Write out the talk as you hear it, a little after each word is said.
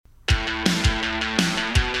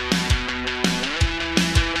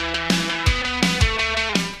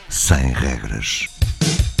sem regras.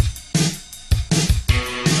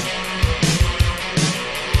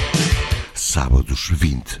 Sábados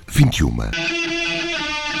 20, 21.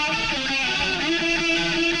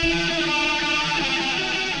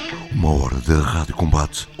 Uma hora de rádio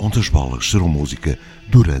combate onde as bolas serão música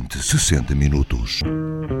durante 60 minutos.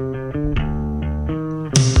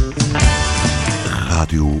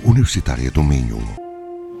 Rádio Universitária do Minho.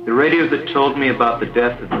 The radio that told me about the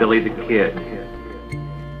death of Billy the Kid.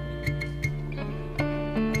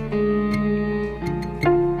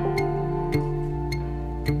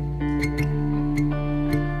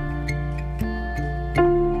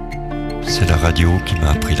 C'est la radio qui m'a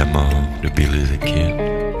appris la mort de Billy the Kid.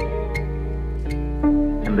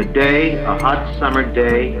 And the day, a hot summer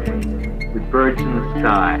day, with birds in the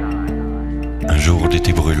sky. Un jour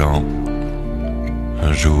d'été brûlant,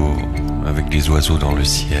 un jour avec des oiseaux dans le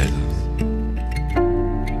ciel.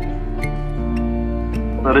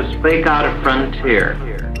 Let us fake out a frontier.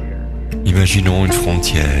 Imaginons une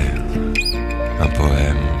frontière, un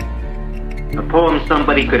poème. A poem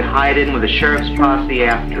somebody could hide in with a sheriff's posse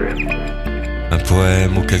after him. Un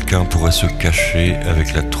poème où quelqu'un pourrait se cacher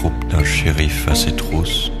avec la troupe d'un shérif à ses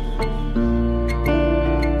trousses.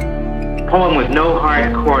 A poem with no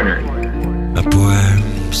hard corners. Un poème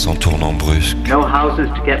sans tournant brusque. No houses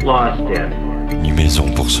to get lost in. Ni maison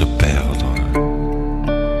pour se perdre.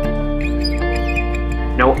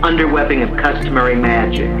 No underwebbing of customary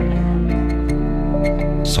magic.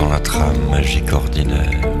 Sans la trame magique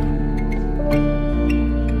ordinaire.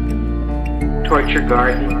 Torture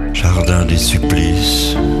garden. Jardin des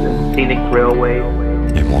supplices. Scenic railway.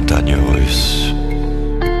 Les montagnes russes.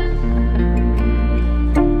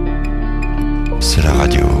 C'est la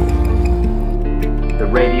radio. The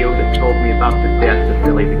radio that told me about the death of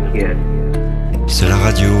Billy the Kid. C'est la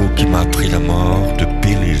radio qui m'a appris la mort de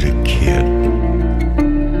Billy the Kid.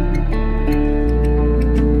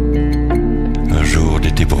 Un jour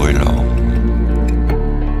d'été brûlant.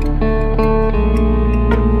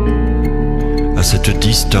 À cette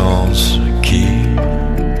distance qui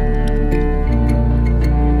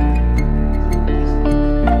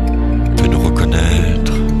peut nous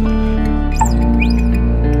reconnaître.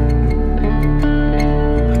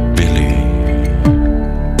 Billy.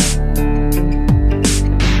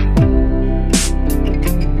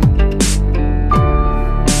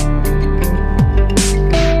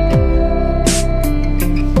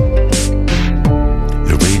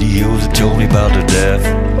 The radio that told me about the death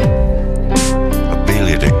of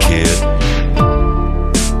Billy the Kid.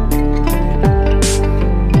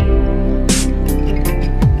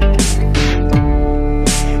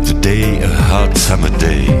 The day, a hot summer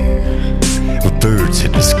day, with birds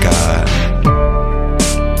in the sky.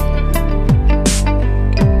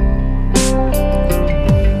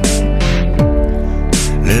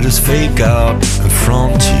 Let us fake out a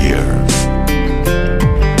frontier.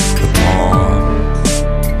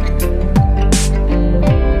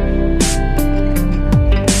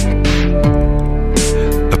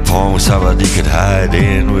 Upon somebody could hide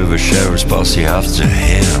in with a sheriff's posse after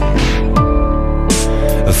him.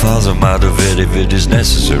 A father might have it if it is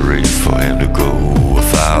necessary for him to go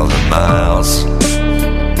 1,000 miles.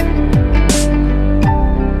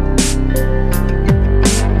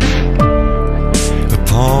 A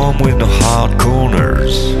poem with no hard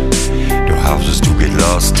corners, no houses to get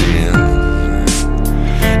lost in,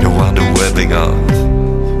 no underwebbing of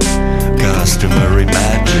customary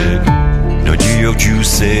magic, no New York Jew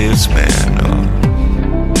salesman, no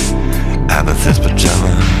amethyst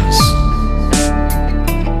pajamas.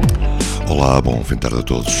 Olá, bom fim de tarde a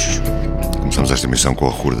todos. Começamos esta emissão com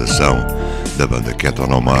a recordação da banda Cat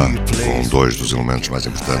on Oma, com dois dos elementos mais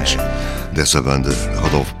importantes dessa banda,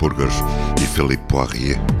 Rodolphe e Philippe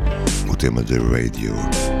Poirier, o tema de Radio.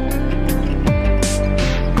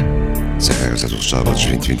 Sem regras, é todos os sábados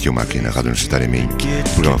 2021 aqui na Rádio Universitária Minho.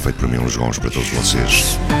 Programa feito por mim, Luís Gomes, para todos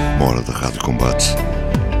vocês. Uma hora de rádio combate.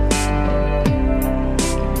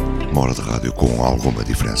 Uma hora de rádio com alguma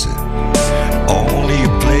diferença. Only a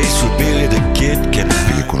place where Billy the Kid can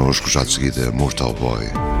Fique connosco já de seguida, Mortal Boy.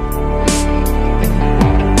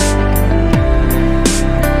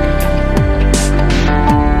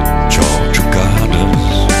 Georgia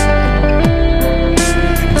Gardens,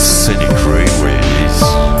 scenic railways.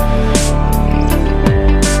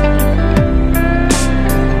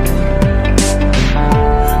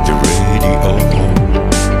 The radio.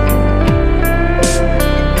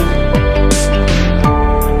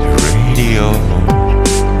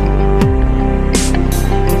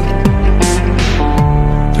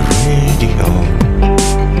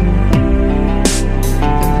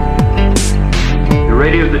 The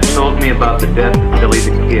radio that told me about the death of Billy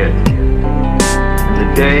the Kid.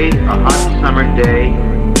 day, a hot summer day,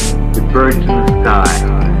 with birds in the sky.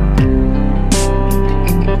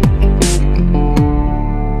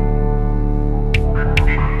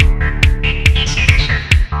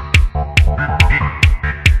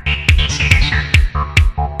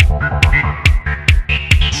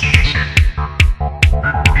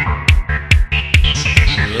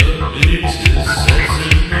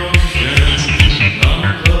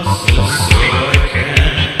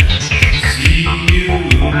 See you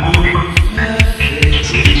move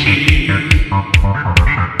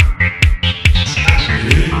perfectly.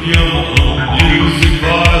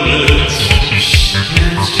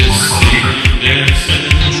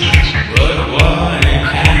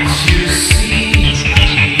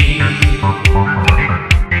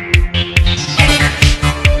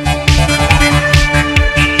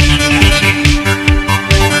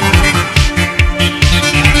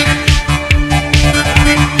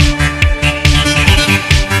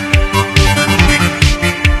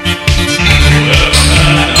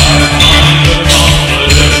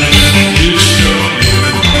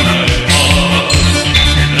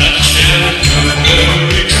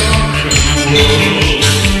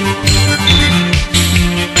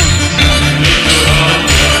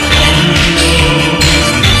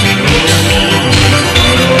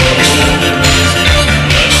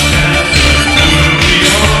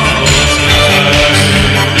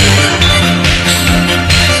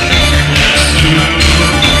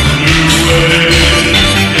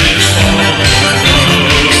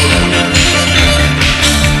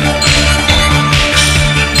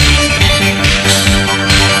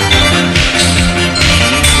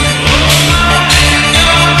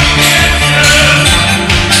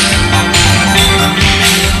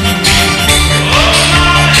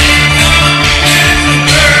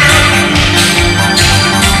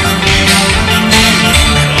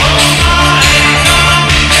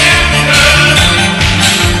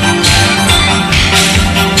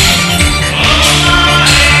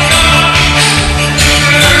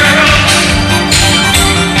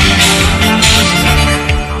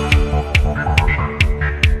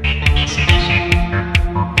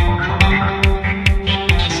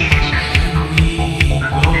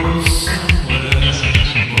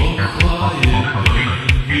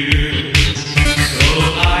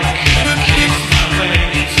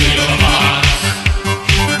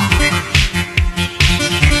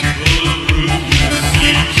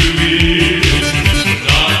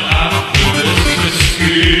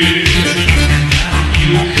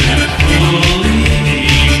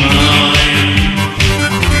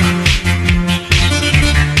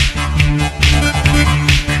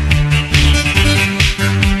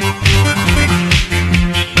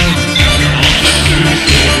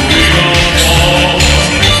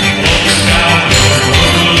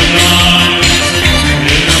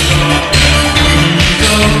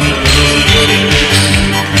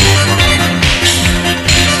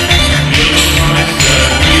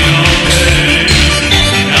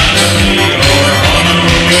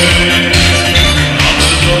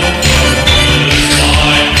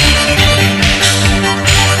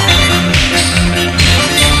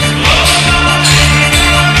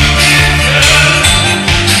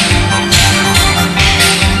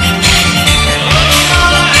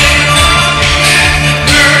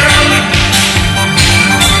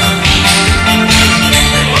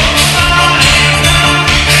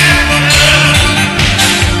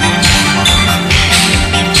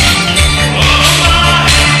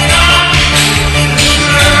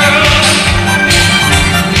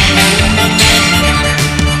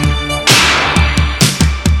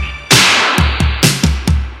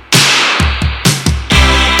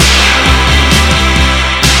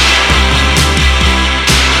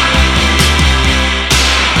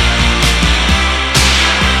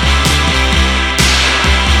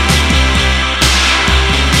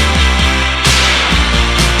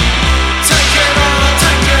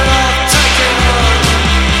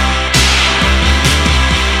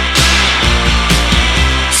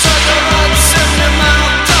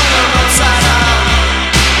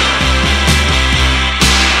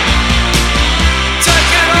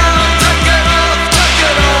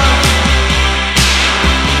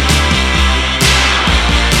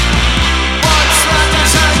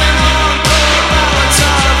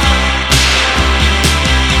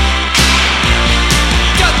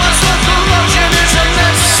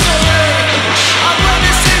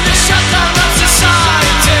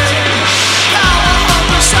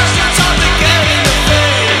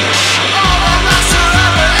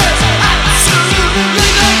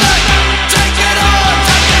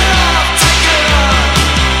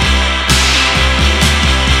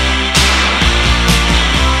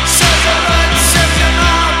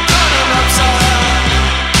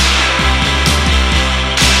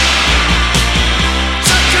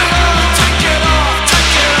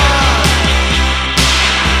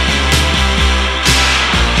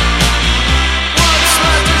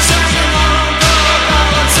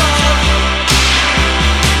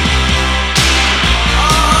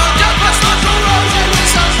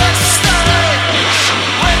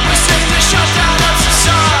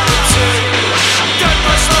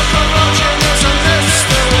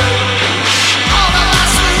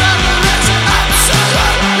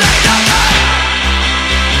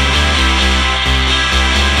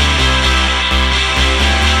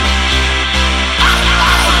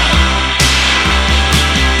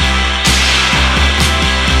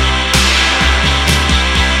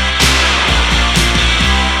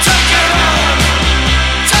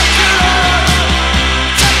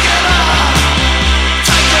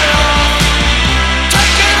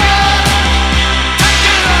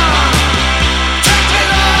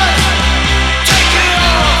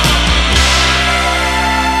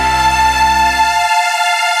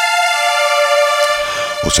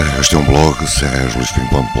 Regras tem um blog,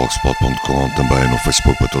 serregras.blogspot.com, também no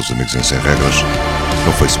Facebook para todos os amigos em Sem Regras,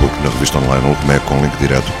 no Facebook, na revista online Ultimec, com link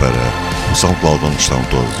direto para o SoundCloud, onde estão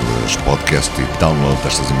todos os podcasts e download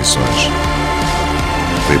destas emissões.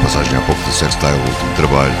 Foi a passagem há pouco do Sextile, o último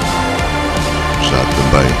trabalho, já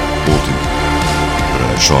também último,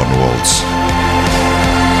 para SCHONWALD.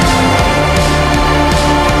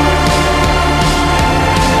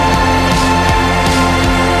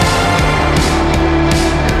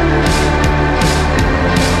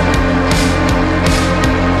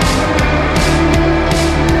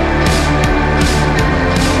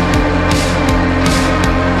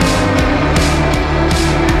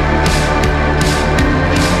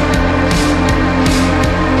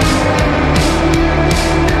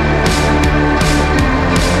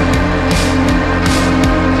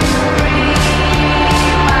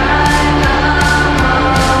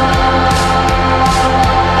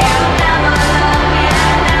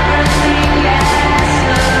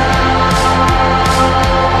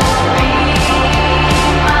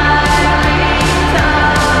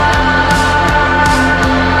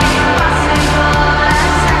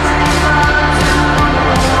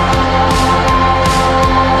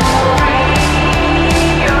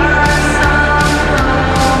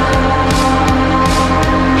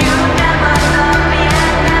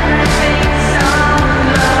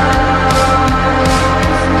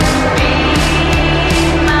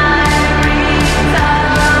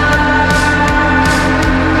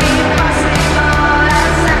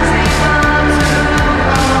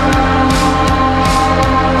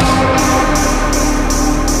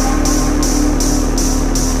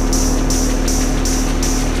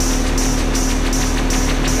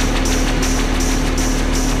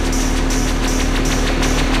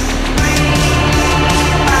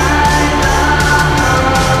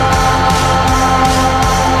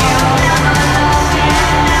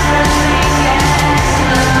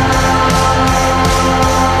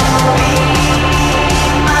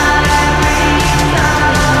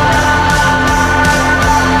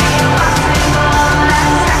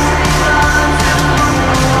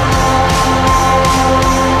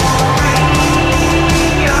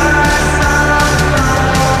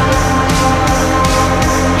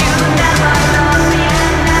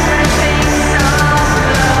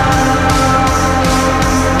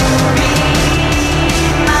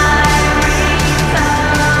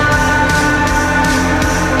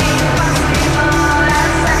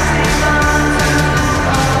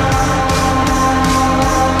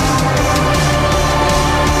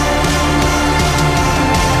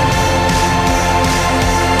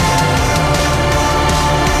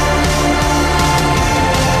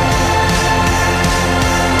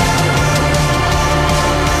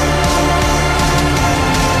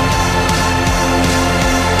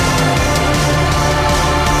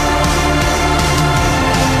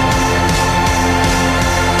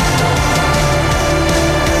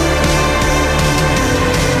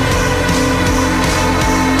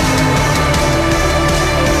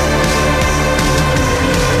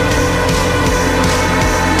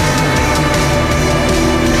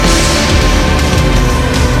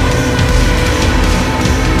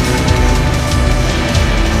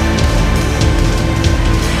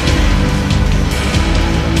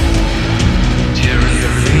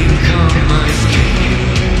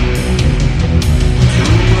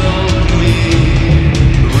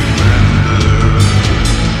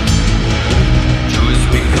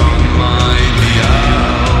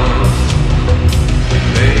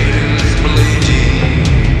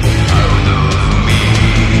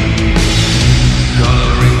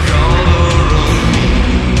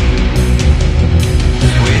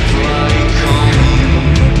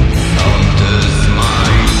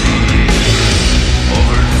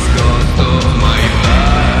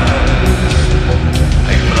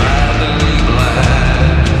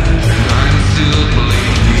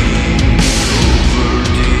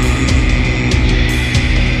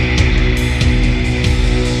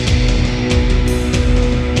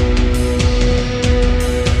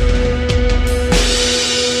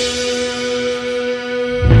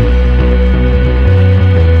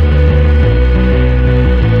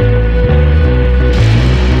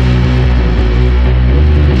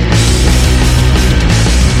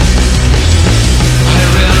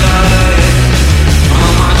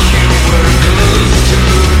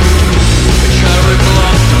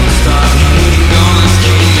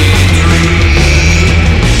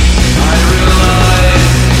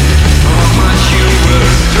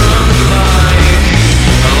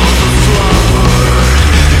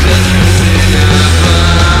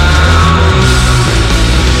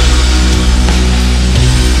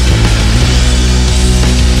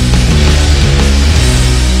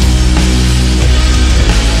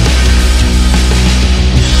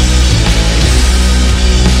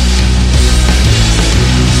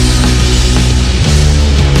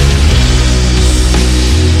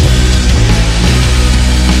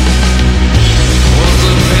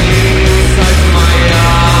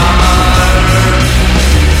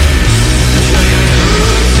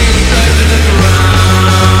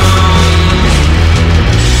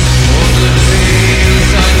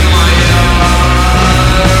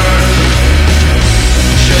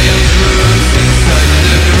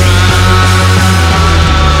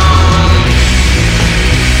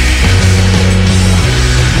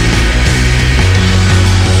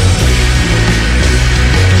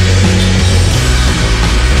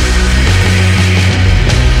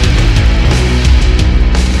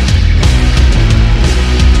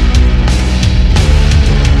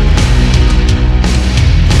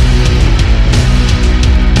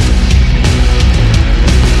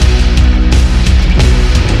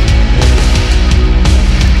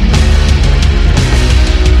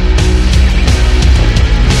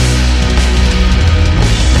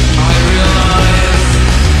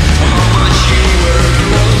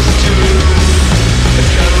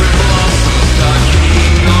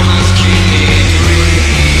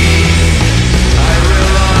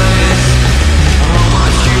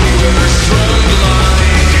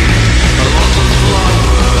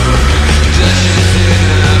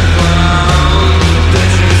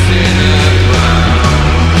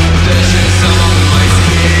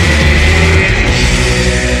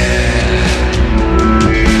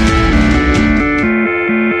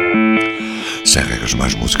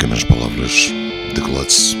 Mais música nas palavras de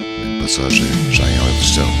GLUTS, em passagem, já em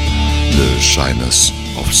audição, de SHYNESS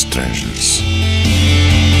of STRANGERS.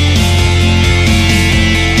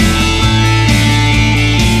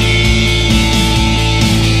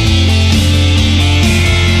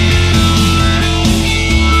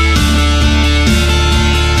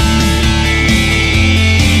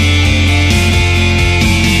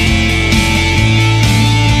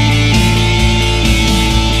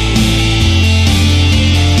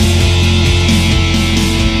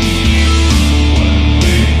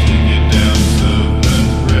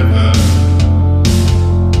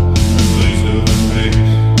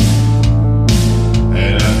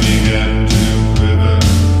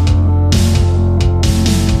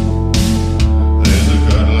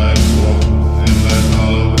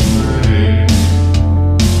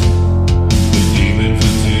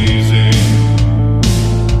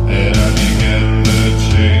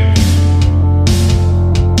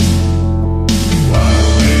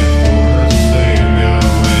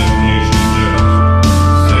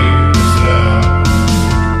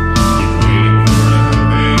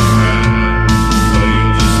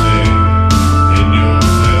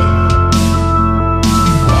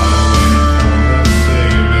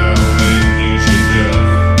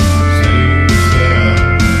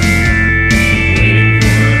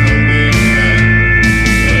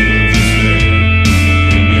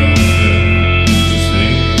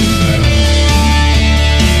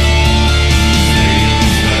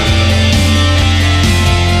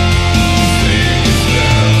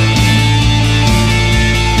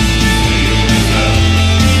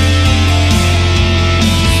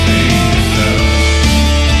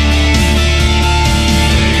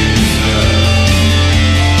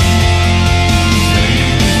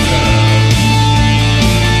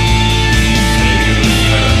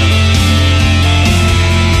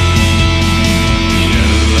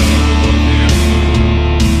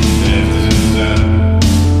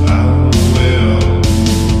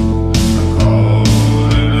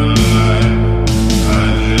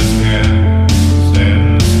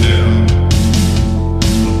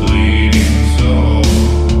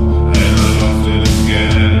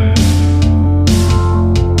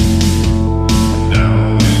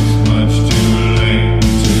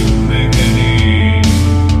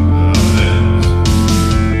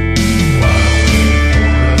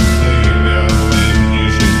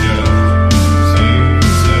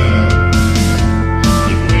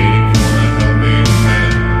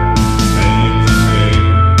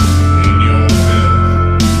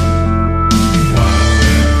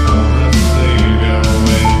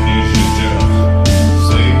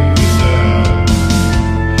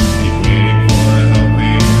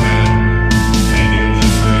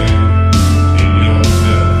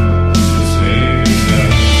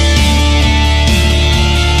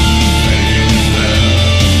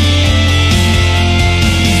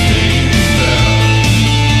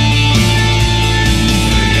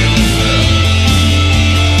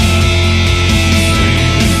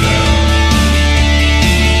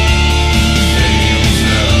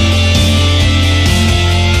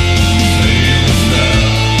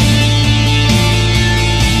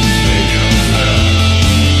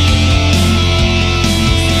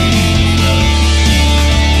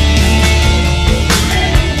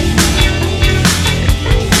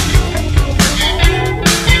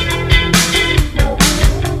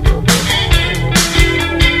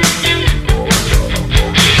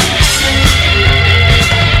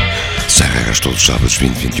 Todos os sábados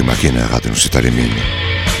 20-21 aqui na Rádio Universitária Minho.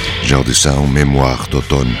 Já audição Mémoires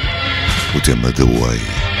d'Automne, o tema The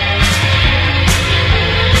Way.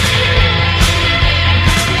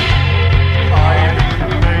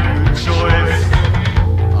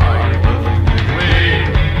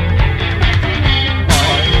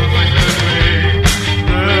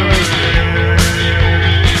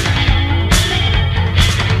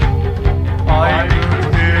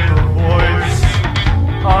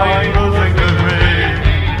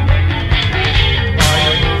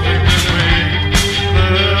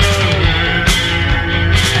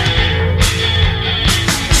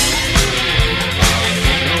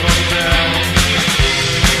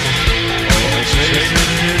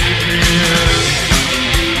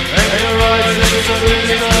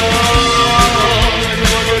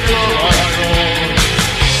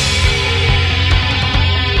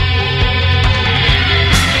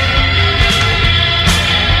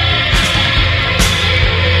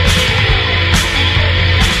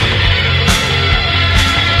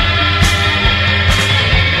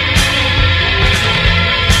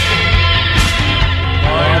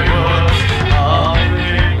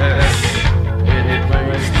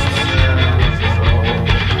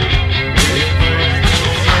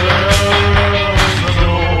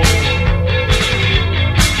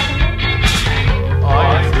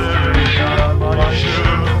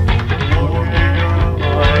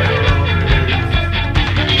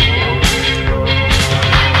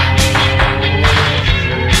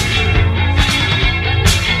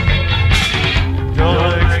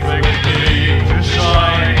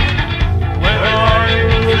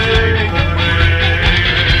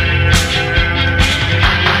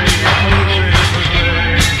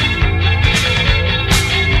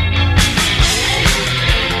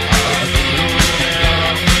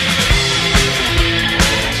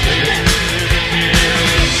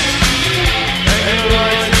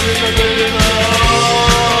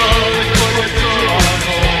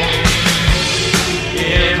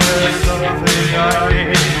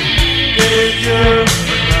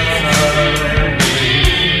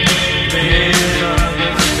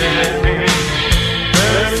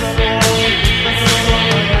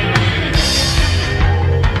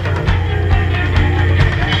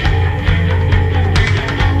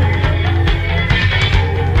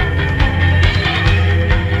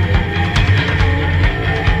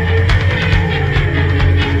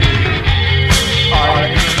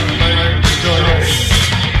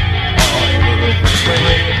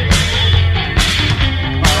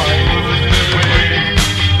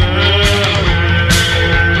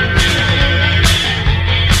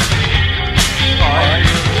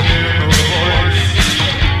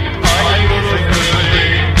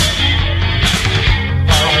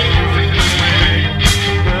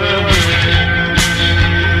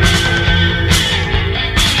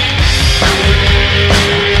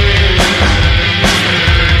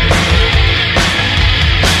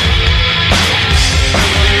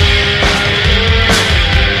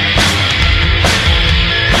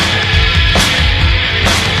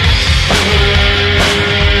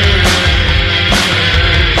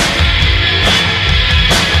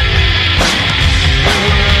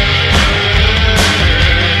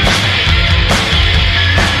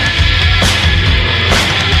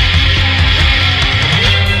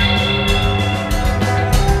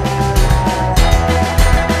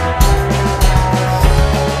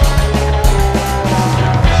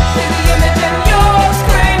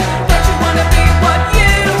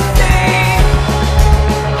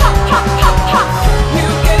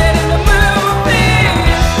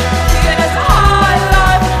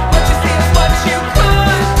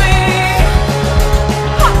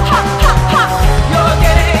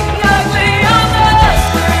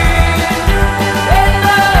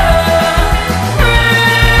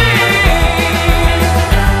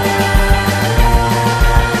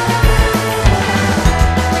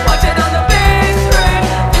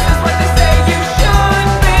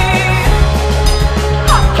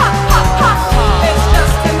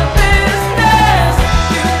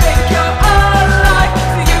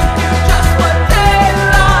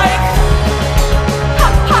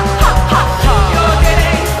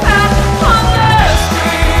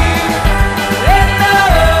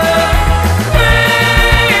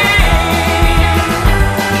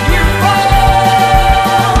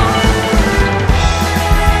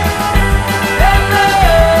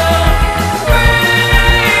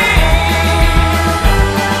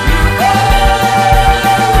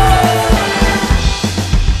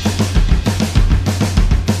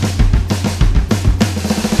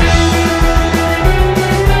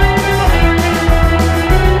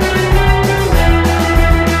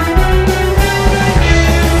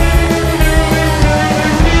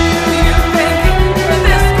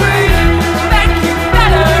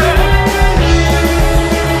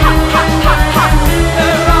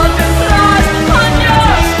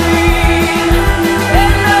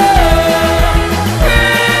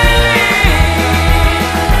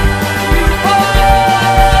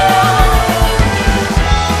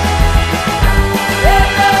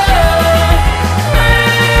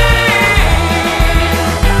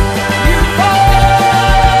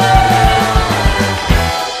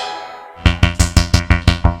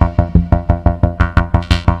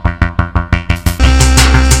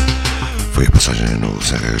 no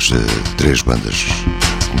Sem Regras de 3 bandas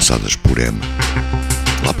começadas por M.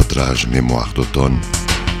 Lá para trás, Mémoires d'Automne.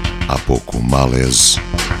 Há pouco, MALAYSE.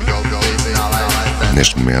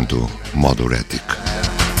 Neste momento, MODURETIK.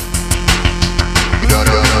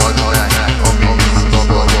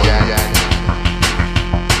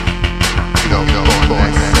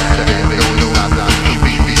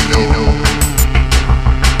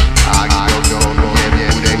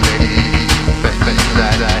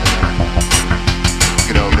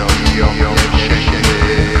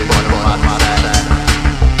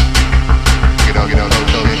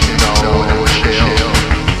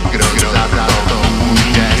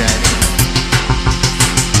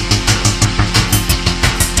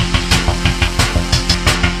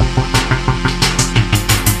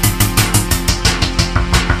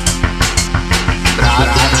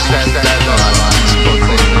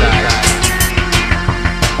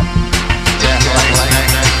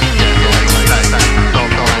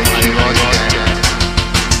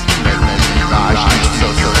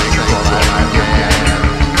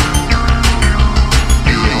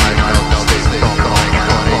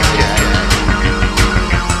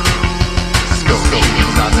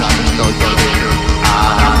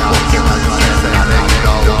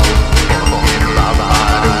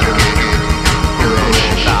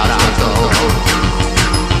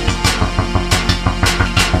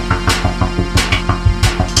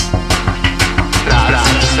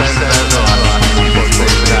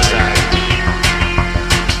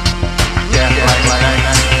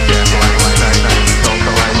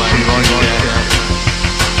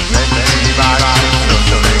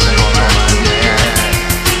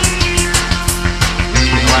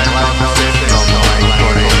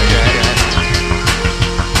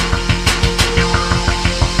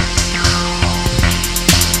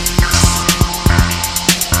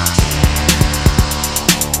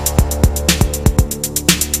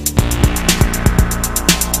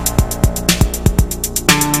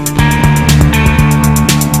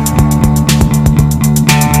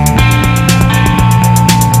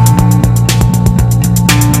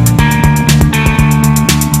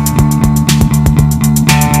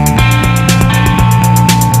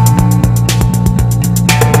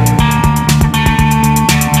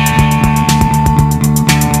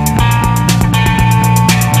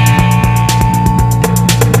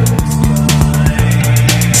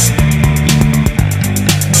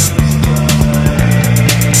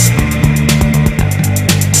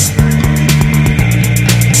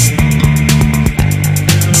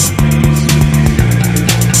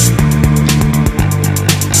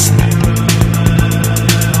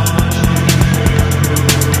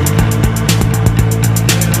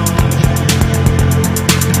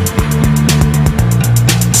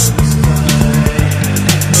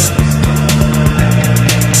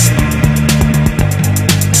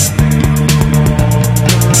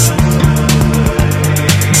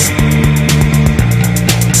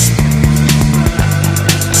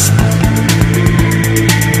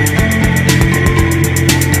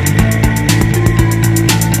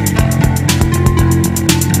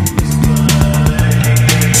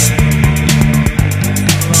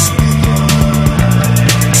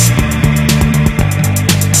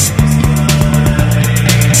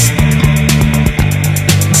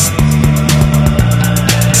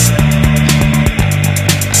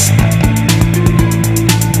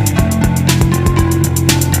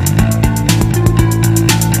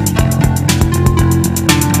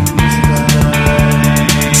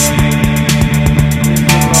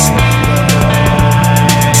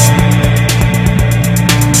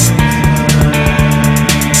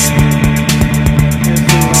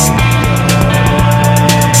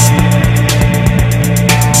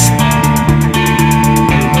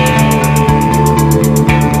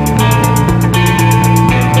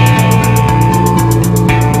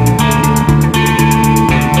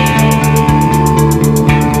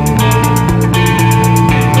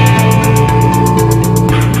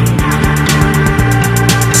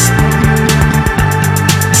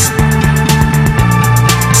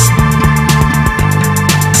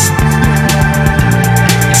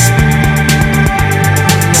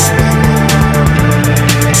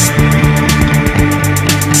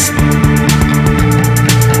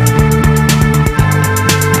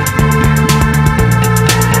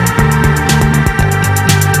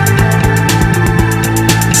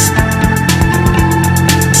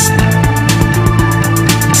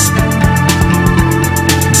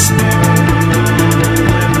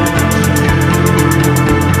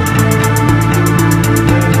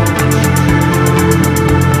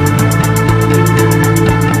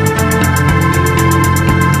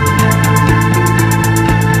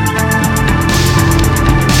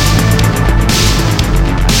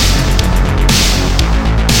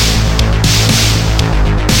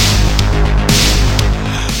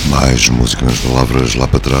 mais música nas palavras lá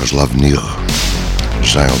para trás, L'Avenir,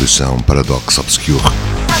 já em audição Paradox Obscure,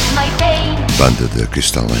 banda de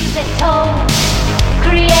Crystalline.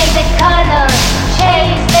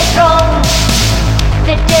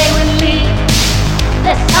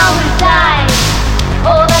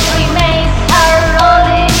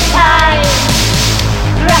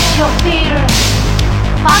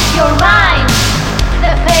 Fuck your mind,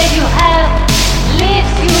 the faith you have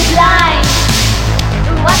leaves you blind.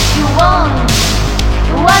 What you want,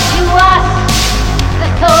 what you ask, the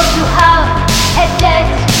thought you have, a dead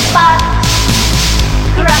spot.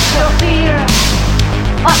 Crush your fear,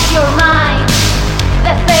 fuck your mind,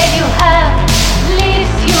 the faith you have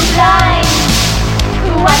leaves you blind.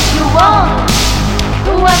 What you want,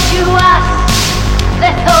 what you ask,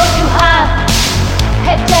 the thought you have,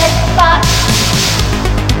 a dead spot.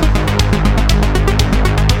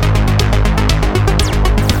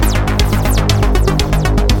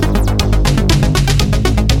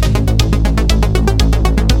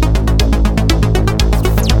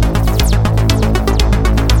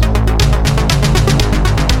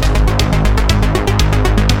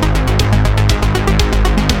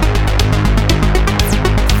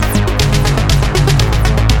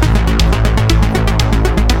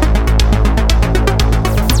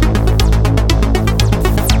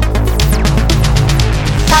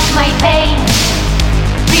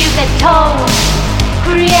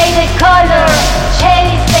 Create the color,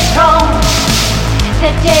 chase the throne.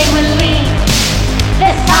 The day will leave,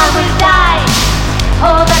 the sun will die.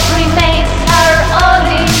 All that remains are all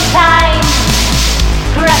in time.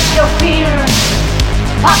 Crush your fear,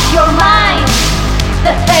 fuck your mind.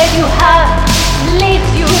 The faith you have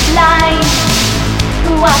leaves you blind.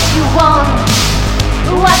 What you want,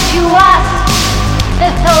 what you ask,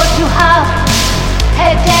 the thought you have,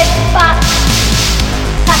 a dead spot.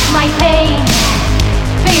 Suck my pain,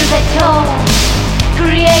 feel the tone,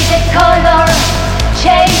 create the color,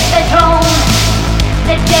 chase the throne.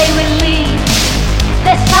 The day will leave,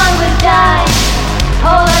 the sun will die.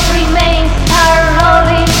 All that remains are all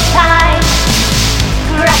inside.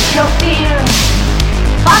 Crush your fear,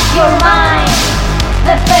 fuck your mind.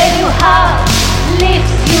 The faith you have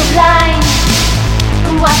leaves you blind.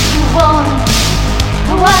 What you want,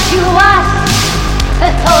 what you ask,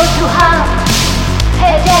 the thought you have,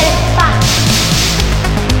 a dead spot.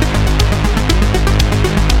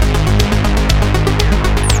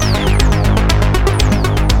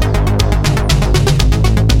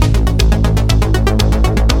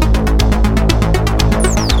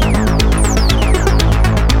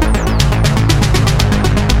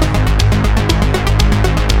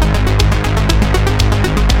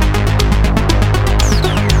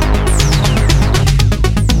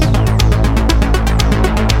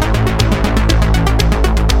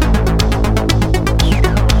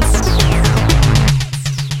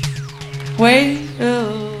 Well,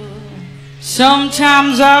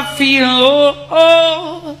 sometimes I feel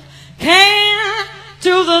oh, can't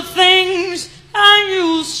do the things I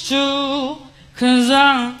used to, 'cause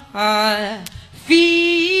I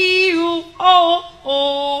feel oh.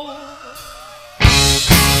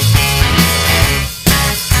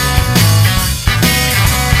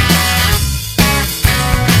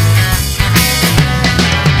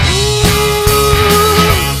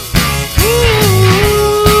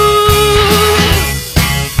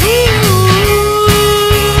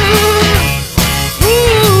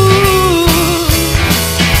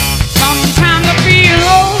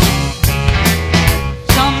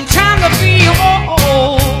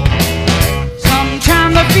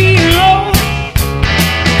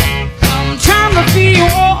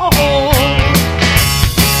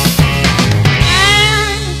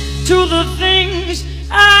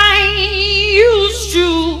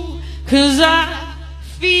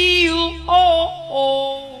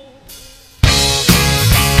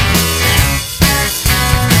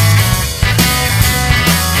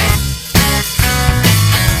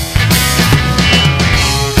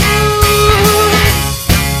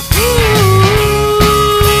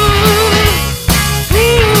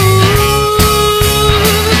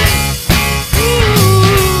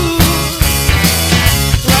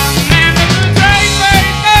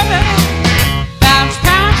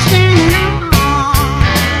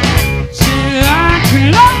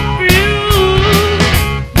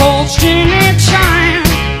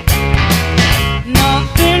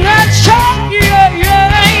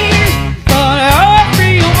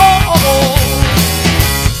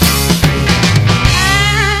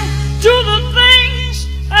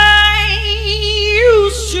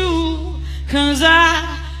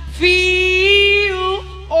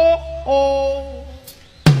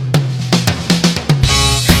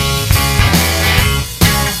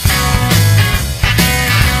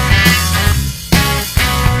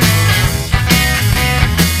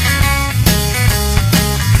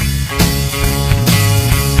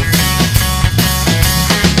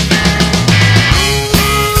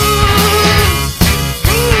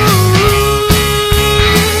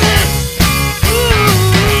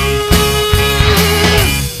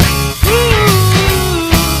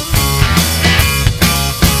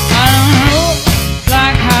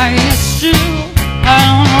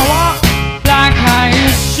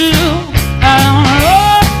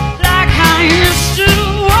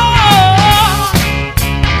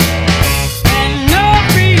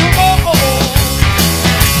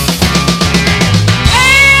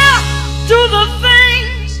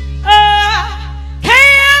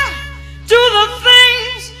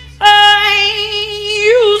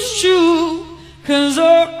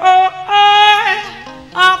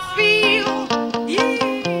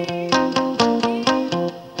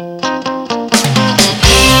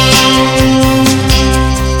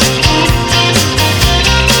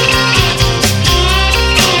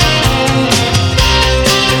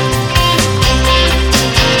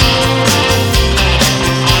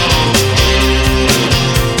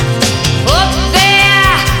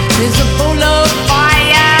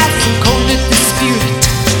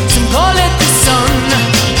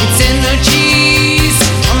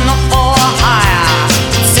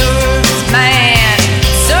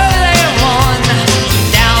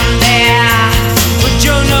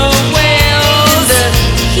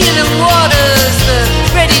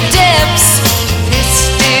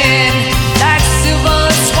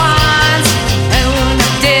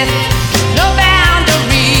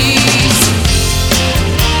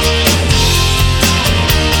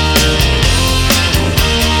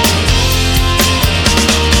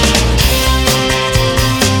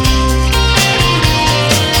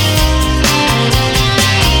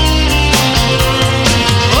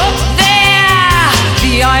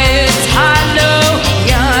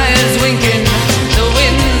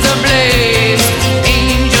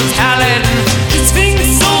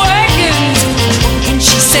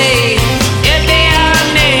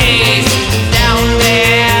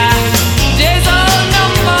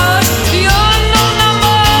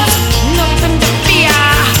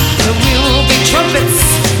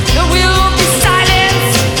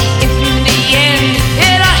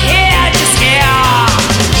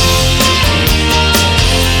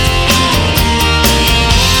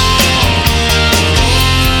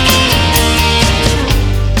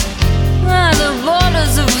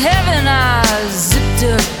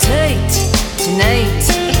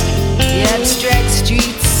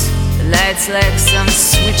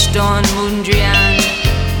 switched on Mondrian.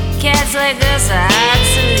 Cats like us are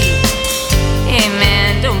obsolete. Hey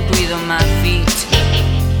man, don't breathe on my feet.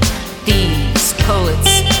 Thieves,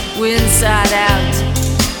 poets, we're inside out.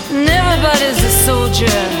 And everybody's a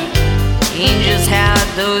soldier. Angels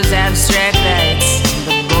have those abstract lights.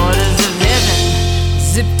 The borders of heaven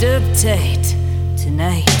zipped up tight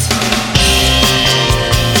tonight.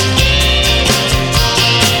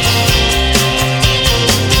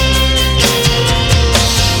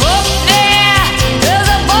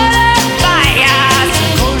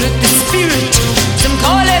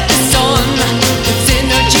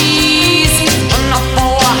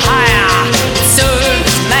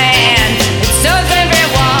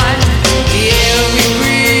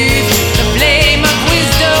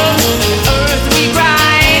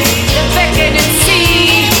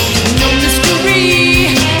 See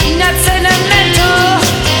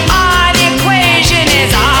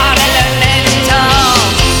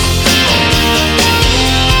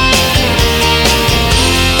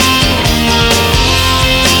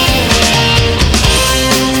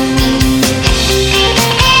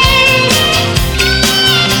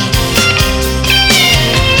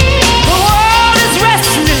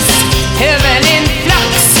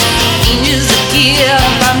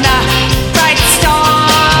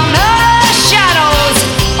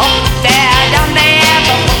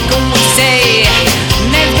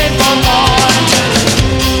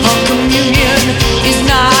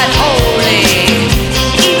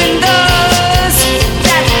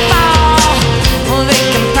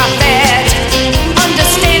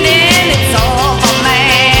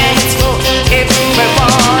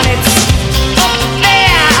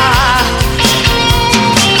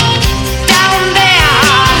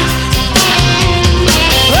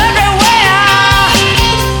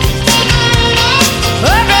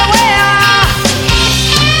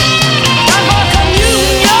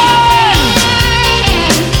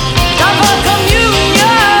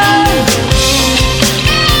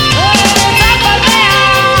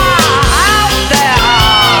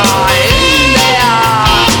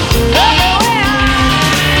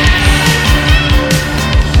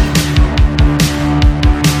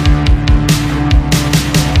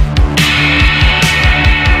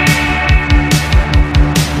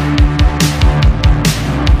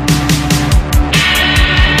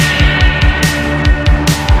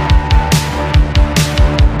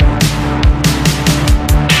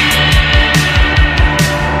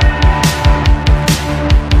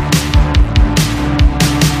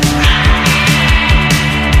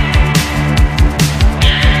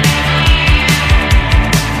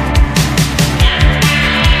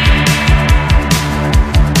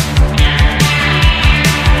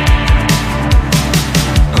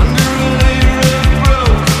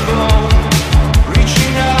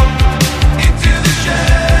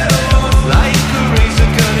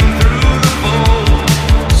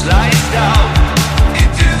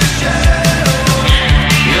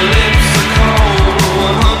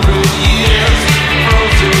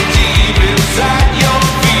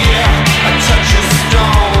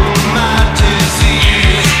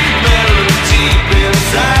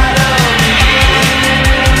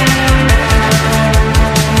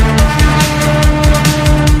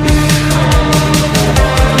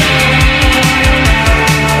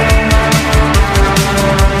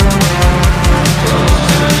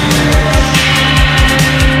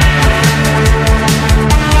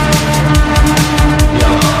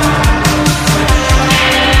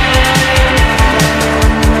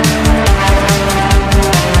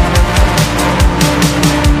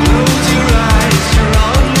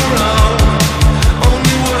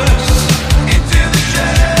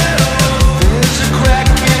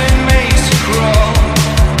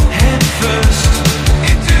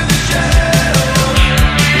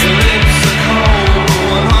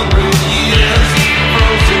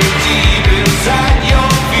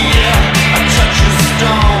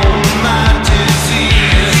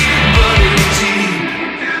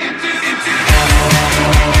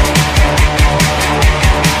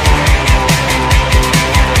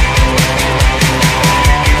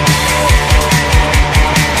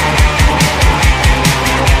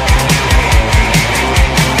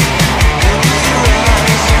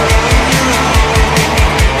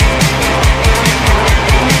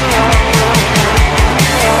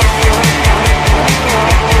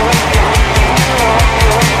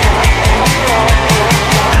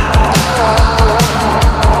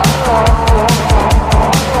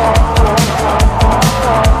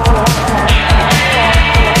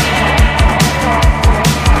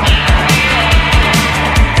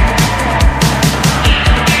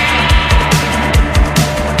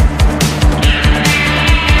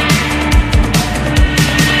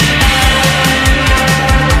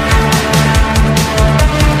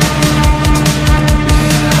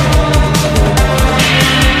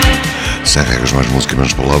música,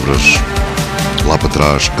 menos palavras. Lá para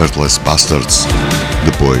trás, HEARTLESS BASTARDS,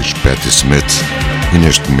 depois PATTI SMITH e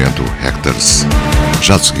neste momento HEARTLESS,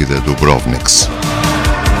 já de seguida DUBROVNIKS.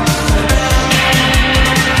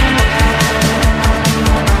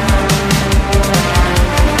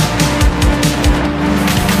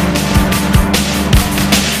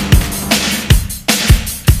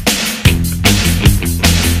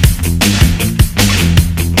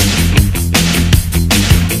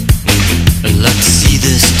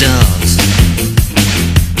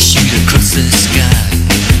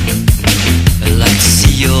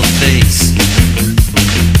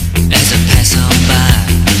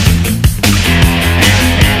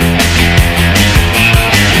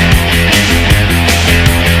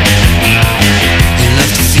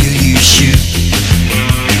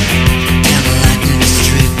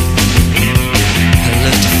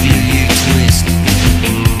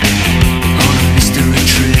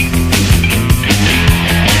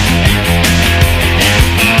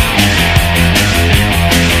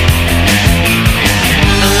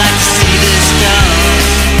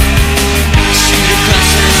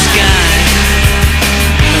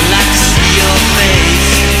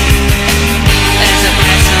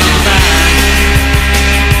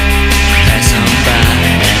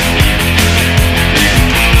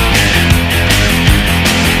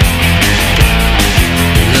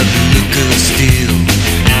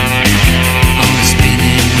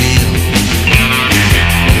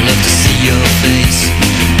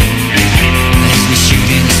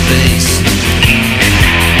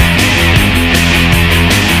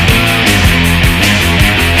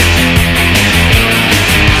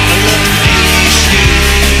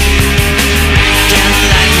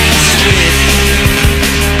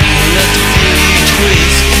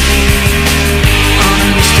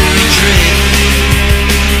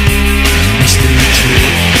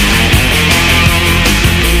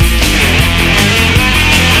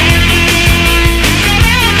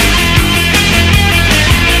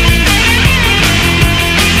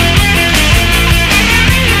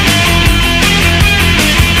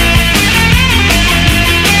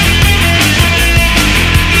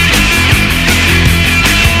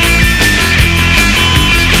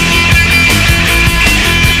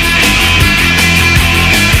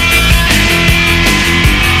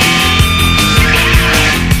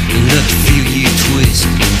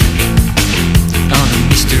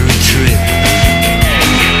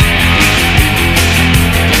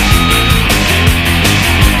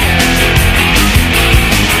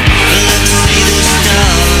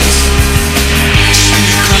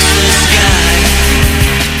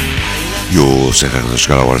 Sem regras a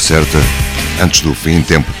chegar à hora certa, antes do fim,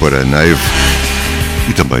 tempo para NEIV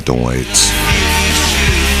e também Tom Waits.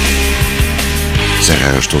 Sem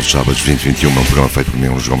regras todos os sábados 2021, um programa feito por mim,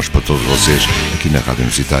 Luís Gomes, para todos vocês, aqui na Rádio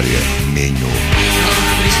Universitária Minho.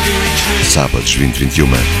 Sábados 2021,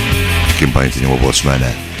 fiquem bem, tenham uma boa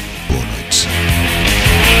semana, boa noite.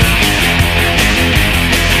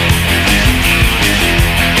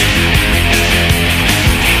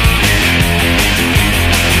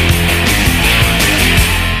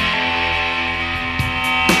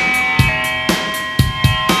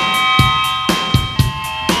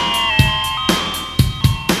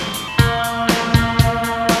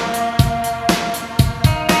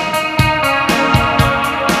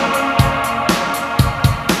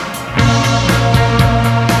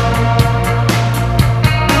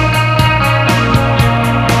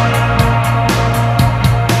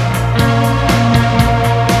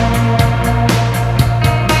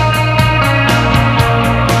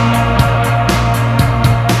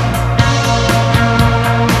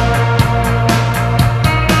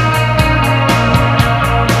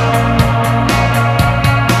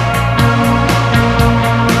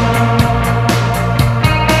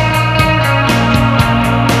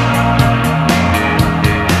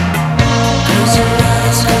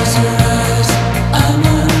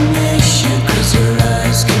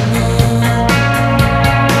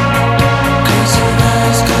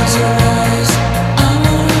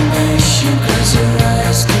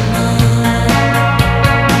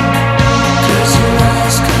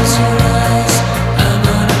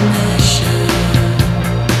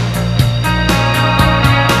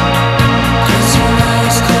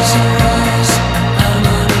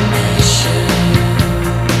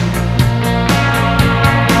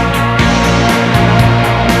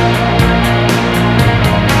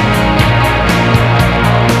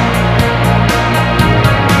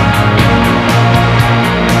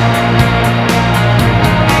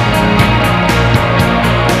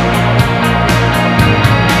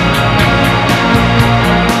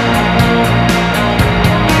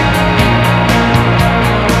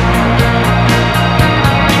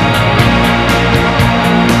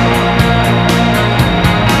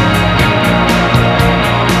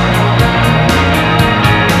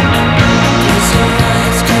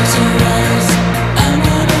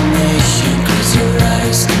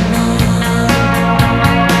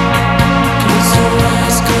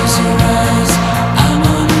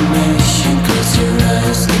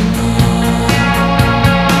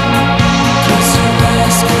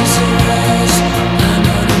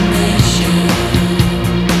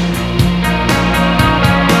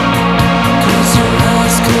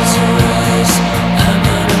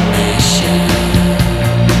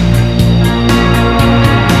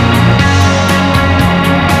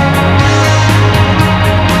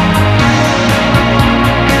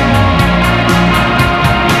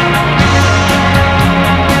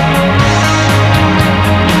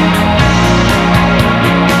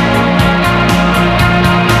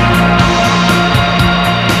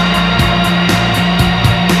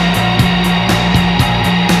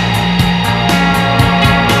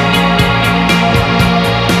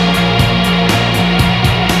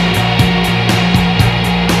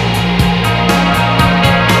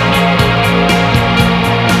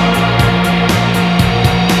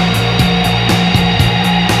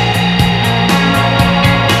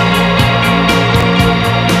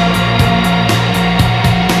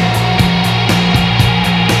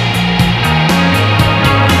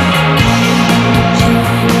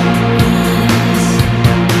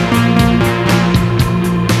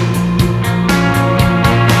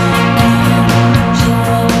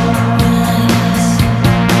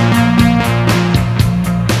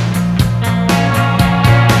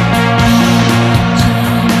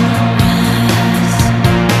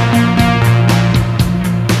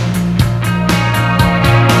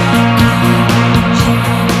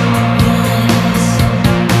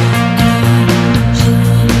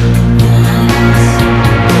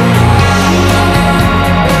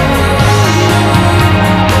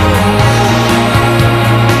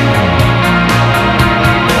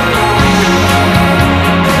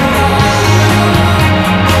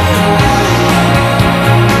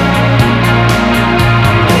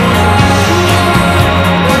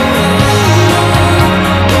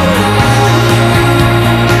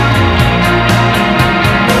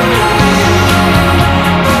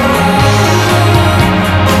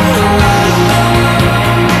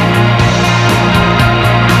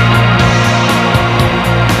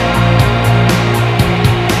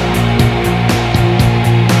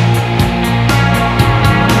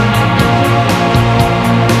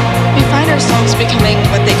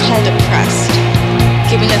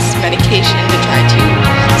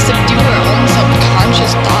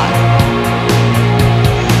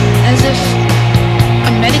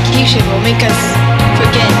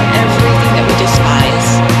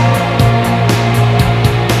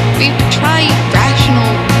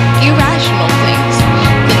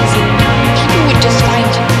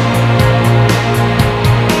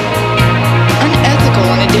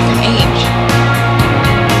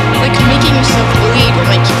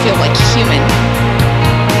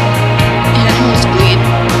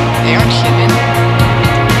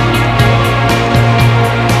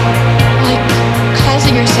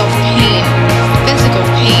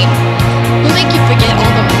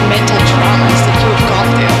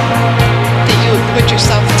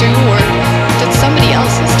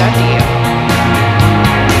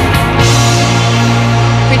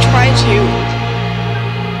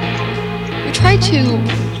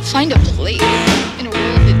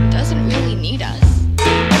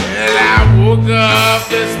 Woke up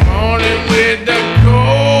this morning with the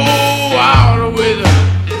cold water, with the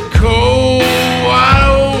cold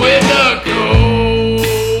water, with the cold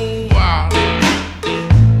water.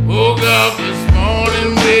 Woke up this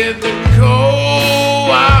morning with the cold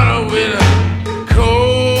water, with the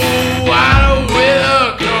cold water, with the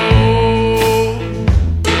cold.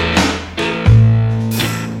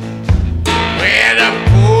 Where the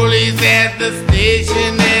police at the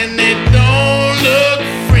station and they don't look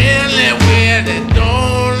friendly, where they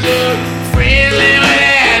don't look friendly, where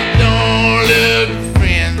they don't look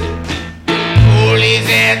friendly. Police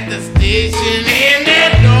at the station and they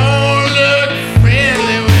don't look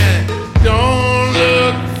friendly, where they don't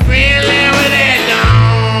look friendly, where they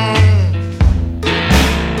don't.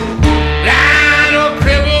 Blind or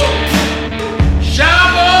cripple,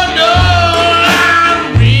 sharp or dull, I'm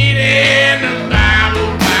reading the Bible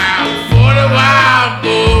about 40 wild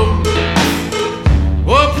bulls.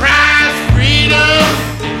 What price freedom?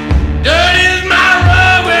 Dirt is my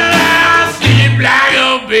rug when I sleep like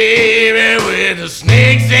a baby with the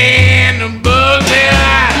snakes and the bugs.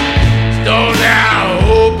 Stores are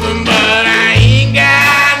open, but I ain't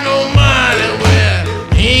got no money. Well,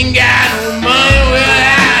 ain't got no money. Well,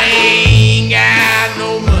 I ain't got no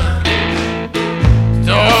money.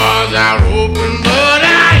 Stores are open, but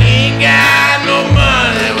I ain't got no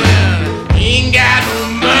money. Well, ain't got no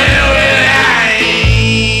money. Well, I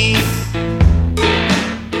ain't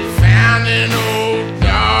found an old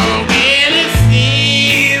dog and it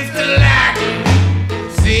seems to like me.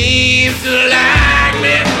 Seems to like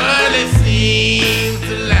me, but it seems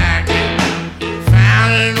to like me.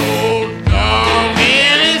 Found an old dog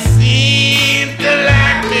and it seems to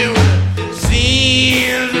like me. Well,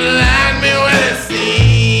 seems to like me. Well, it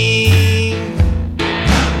seems.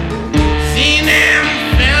 Seen them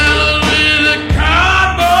fellas with the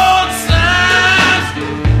cardboard signs,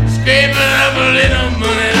 scraping up a little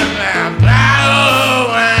money to buy a bottle of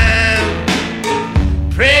wine.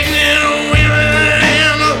 Pregnant women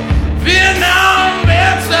and the Vietnam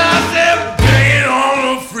vets are pain on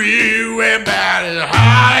the freeway about as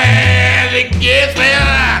hard as it gets. Well,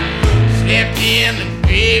 I slept in the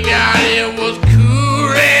graveyard, it was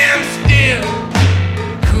cool and still.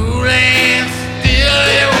 Cool and still,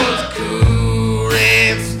 it was cool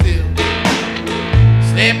and still.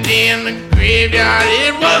 Slept in the graveyard,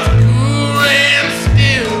 it was cool and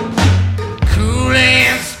still. Cool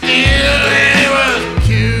and still, and it was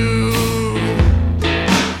cool.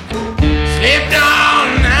 Slept all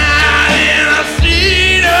night in a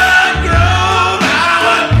cedar grove. I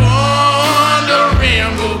was born to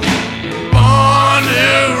ramble, born to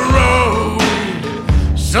roam.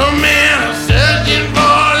 Some men are searching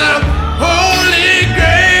for the holy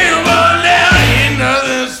grail, but there ain't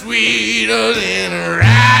nothing sweeter than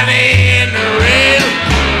riding the rail.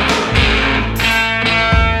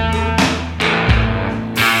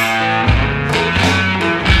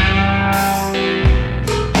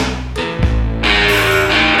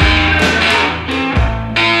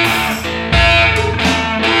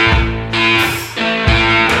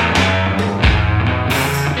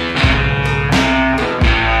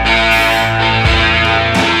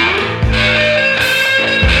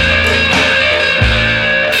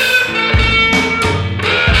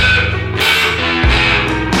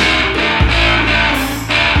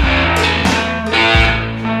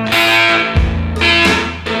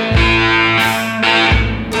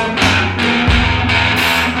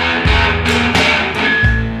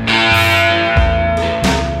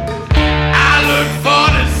 I look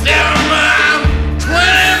 47, but I'm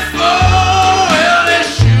 24. Well, they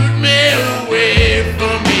shoot me away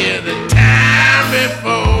from here the time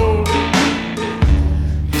before.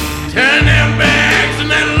 Turn their backs and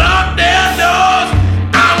then lock their doors.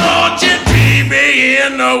 I'm watching TV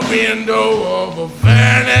in the window of a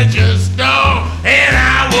furniture